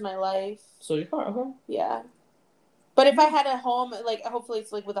 My car's my life. So your car, okay. Yeah. But if I had a home, like, hopefully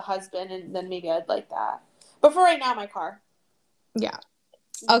it's, like, with a husband, and then maybe I'd like that. But for right now, my car. Yeah.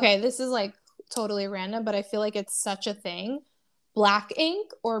 Okay, this is, like, totally random, but I feel like it's such a thing. Black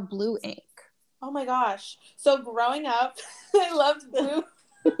ink or blue ink? Oh, my gosh. So, growing up, I loved blue.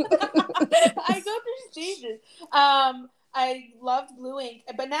 I go through stages. I loved blue ink,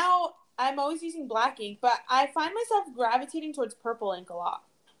 but now I'm always using black ink, but I find myself gravitating towards purple ink a lot.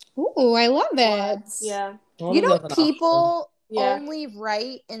 Ooh, I love it. Yeah. You know, people only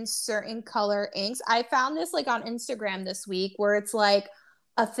write in certain color inks. I found this like on Instagram this week where it's like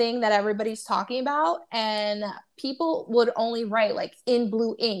a thing that everybody's talking about, and people would only write like in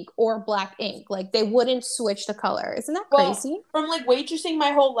blue ink or black ink. Like they wouldn't switch the color. Isn't that crazy? From like waitressing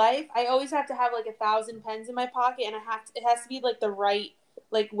my whole life, I always have to have like 1,000 pens in my pocket, and it has to be like the right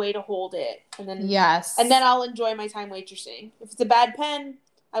like way to hold it, and then and then I'll enjoy my time waitressing. If it's a bad pen,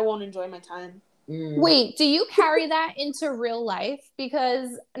 I won't enjoy my time. Wait, do you carry that into real life? Because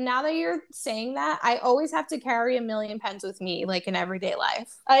now that you're saying that, I always have to carry 1,000,000 pens with me, like in everyday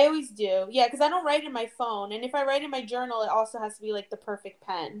life. I always do. Yeah, because I don't write in my phone. And if I write in my journal, it also has to be like the perfect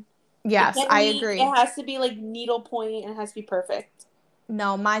pen. Yes, I agree. It has to be like needlepoint, and it has to be perfect.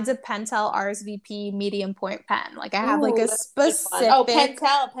 No, mine's a Pentel RSVP medium point pen. Like I have like a specific. Oh,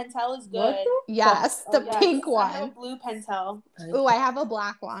 Pentel. Pentel is good. Yes, the pink one. I have a blue Pentel. Ooh, I have a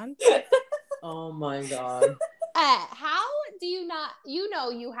black one. Oh my god. How do you not? You know,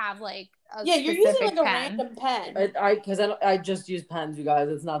 you have like a you're using like a pen. random pen. I just use pens, you guys.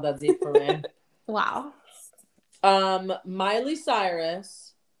 It's not that deep for me. Wow. Miley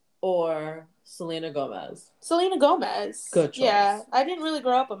Cyrus or Selena Gomez? Selena Gomez. Good choice. Yeah, I didn't really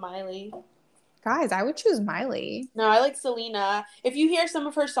grow up with Miley. Guys, I would choose Miley. No, I like Selena. If you hear some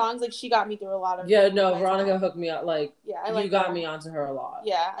of her songs, like she got me through a lot of. Yeah, no, Veronica hooked me up. Like, you got me onto her a lot.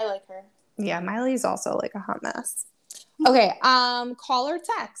 Yeah, I like her. Yeah, Miley's also like a hot mess. Okay, call or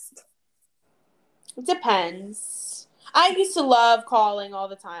text? It depends. I used to love calling all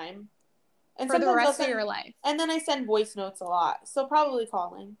the time. And for the rest of your life. And then I send voice notes a lot. So probably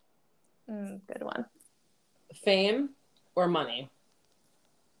calling. Good one. Fame or money?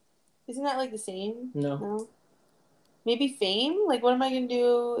 Isn't that like the same? No. Maybe fame? Like what am I going to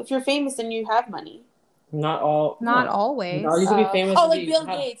do? If you're famous, then you have money. Not always. No, you can be famous. Like Bill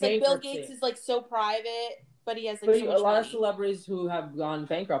Gates. Like Bill Gates is like so private, but he has like so much a lot money. of celebrities who have gone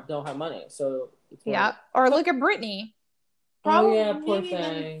bankrupt don't have money. So or look at Britney. Probably, poor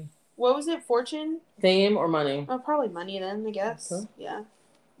thing. What was it? Fortune? Fame or money? Oh, probably money then, I guess. Okay. Yeah.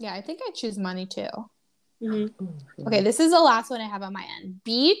 Yeah, I think I choose money too. Mm-hmm. Okay, this is the last one I have on my end.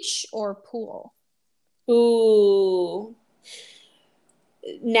 Beach or pool? Ooh.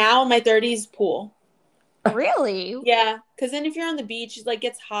 Now in my 30s, pool. Really? Yeah, because then if you're on the beach, it like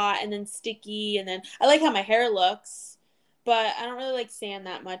gets hot and then sticky, and then I like how my hair looks, but I don't really like sand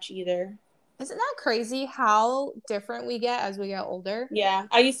that much either. Isn't that crazy how different we get as we get older? Yeah,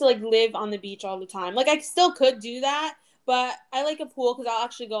 I used to like live on the beach all the time. Like I still could do that, but I like a pool because I'll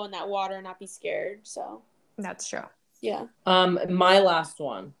actually go in that water and not be scared. So that's true. Yeah. My last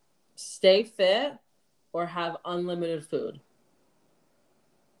one: stay fit or have unlimited food.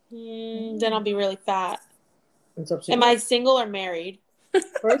 Then I'll be really fat. It's up to you. Am I single or married?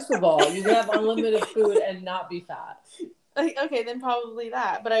 First of all, you can have unlimited food and not be fat. Okay, then probably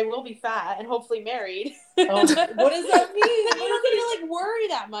that. But I will be fat and hopefully married. Oh, what does that mean? I don't need to worry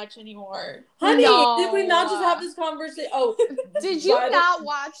that much anymore. Honey, did we not just have this conversation? Oh, did you not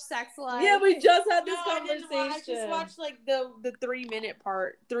watch Sex Life? Yeah, we just had this conversation. I just watched like the 3-minute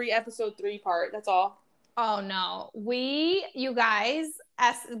part, episode 3 part. That's all. Oh no, you guys,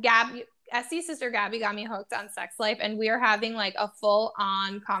 Essie's sister Gabby got me hooked on Sex Life, and we are having like a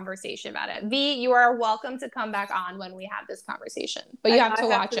full-on conversation about it. V, you are welcome to come back on when we have this conversation, but you have to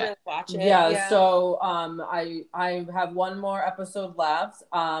watch it. Yeah, so I have one more episode left.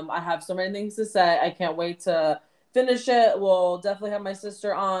 I have so many things to say. I can't wait to finish it. We'll definitely have my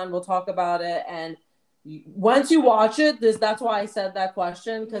sister on. We'll talk about it, and once you watch it, that's why I said that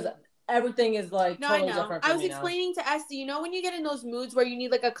question, because everything is like totally different. I was explaining to Esty, you know, when you get in those moods where you need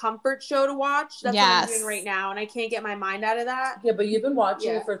like a comfort show to watch, that's what I'm doing right now, and I can't get my mind out of that. Yeah, but you've been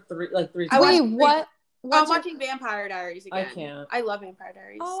watching it for three times. Wait, what? I'm watching Vampire Diaries again. I can't. I love Vampire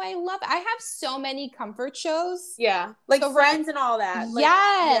Diaries. Oh, I love it. I have so many comfort shows. Yeah, like Friends and all that. Like,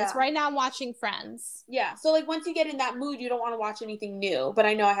 yes, right now I'm watching Friends. Yeah, so like once you get in that mood, you don't want to watch anything new, but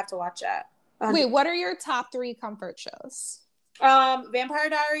I know I have to watch that. Wait, what are your top 3 comfort shows? Vampire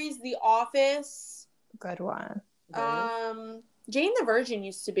Diaries, The Office. Good one. Jane the Virgin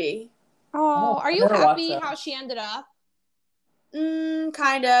used to be. Oh, are you happy how she ended up?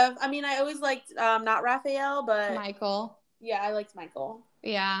 Kind of. I mean, I always liked not Raphael, but Michael. Yeah, I liked Michael.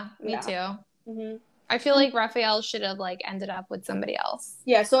 Yeah, me too. Mm-hmm. I feel like Raphael should have like ended up with somebody else.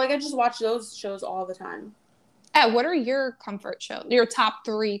 Yeah, so like I just watch those shows all the time. What are your comfort shows? Your top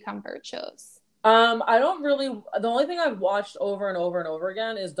 3 comfort shows? I don't really. The only thing I've watched over and over and over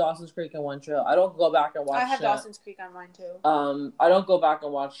again is Dawson's Creek and One Tree Hill. I don't go back and watch. I have Dawson's Creek on mine too. I don't go back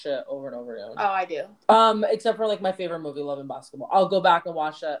and watch shit over and over again. Oh, I do. Except for like my favorite movie, Love and Basketball. I'll go back and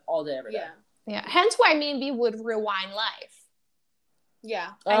watch that all day, every day. Yeah. Hence why me and B would rewind life. Yeah.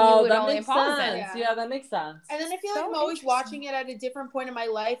 And that makes sense. Yeah, that makes sense. And then I feel like I'm always watching it at a different point in my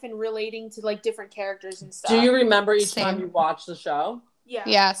life and relating to like different characters and stuff. Do you remember each time you watched the show? Yeah.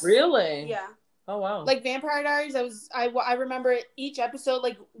 Yes. Really? Yeah. Oh wow! Like Vampire Diaries, I remember each episode,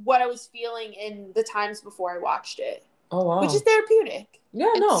 like what I was feeling in the times before I watched it. Oh wow! Which is therapeutic.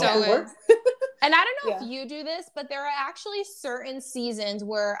 Yeah, no, so it works. And I don't know if you do this, but there are actually certain seasons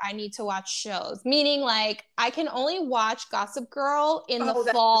where I need to watch shows. Meaning, like I can only watch Gossip Girl in the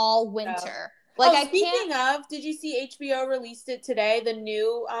fall, winter. Like speaking of, did you see HBO released it today? The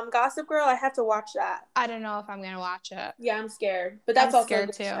new Gossip Girl. I have to watch that. I don't know if I'm gonna watch it. Yeah, I'm scared, but that's also scared a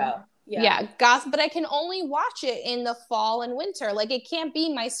good too. show. Yeah, Gossip, but I can only watch it in the fall and winter. Like it can't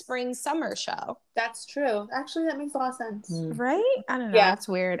be my spring summer show. That's true. Actually, that makes a lot of sense. Right? I don't know. Yeah, that's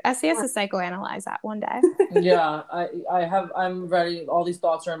weird. Essie has to psychoanalyze that one day. Yeah, I'm ready. All these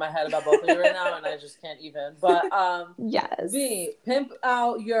thoughts are in my head about both of you right now, and I just can't even. But yes. V, pimp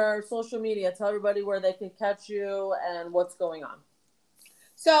out your social media. Tell everybody where they can catch you and what's going on.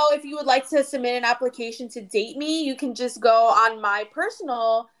 So if you would like to submit an application to date me, you can just go on my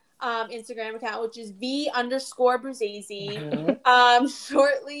personal Instagram account, which is V_Bruzzese.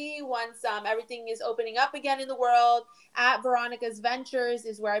 Shortly, once everything is opening up again in the world, at Veronica's Ventures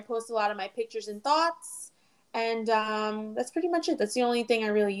is where I post a lot of my pictures and thoughts. And that's pretty much it. That's the only thing I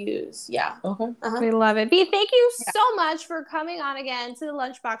really use. Yeah. Okay. We love it. V, thank you so much for coming on again to the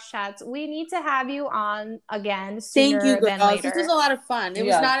Lunchbox Chats. We need to have you on again sooner than later. This was a lot of fun. It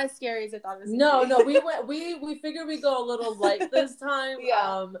was not as scary as I thought it was. No, we figured we'd go a little light this time.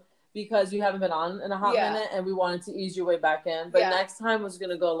 Because you haven't been on in a hot minute, and we wanted to ease your way back in. But next time was going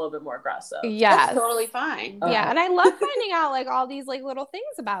to go a little bit more aggressive. Yeah, that's totally fine. Yeah, and I love finding out like all these like little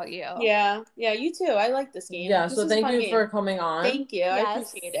things about you. Yeah, you too. I like this game. Yeah, so thank you for coming on. Thank you. I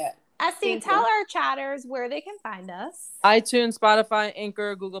appreciate it. Essie, tell our chatters where they can find us. iTunes, Spotify,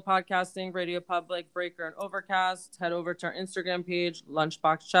 Anchor, Google Podcasting, Radio Public, Breaker, and Overcast. Head over to our Instagram page,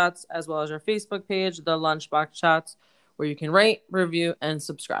 Lunchbox Chats, as well as our Facebook page, The Lunchbox Chats, where you can rate, review, and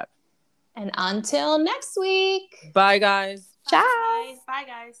subscribe. And until next week. Bye, guys. Ciao. Bye,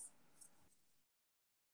 guys.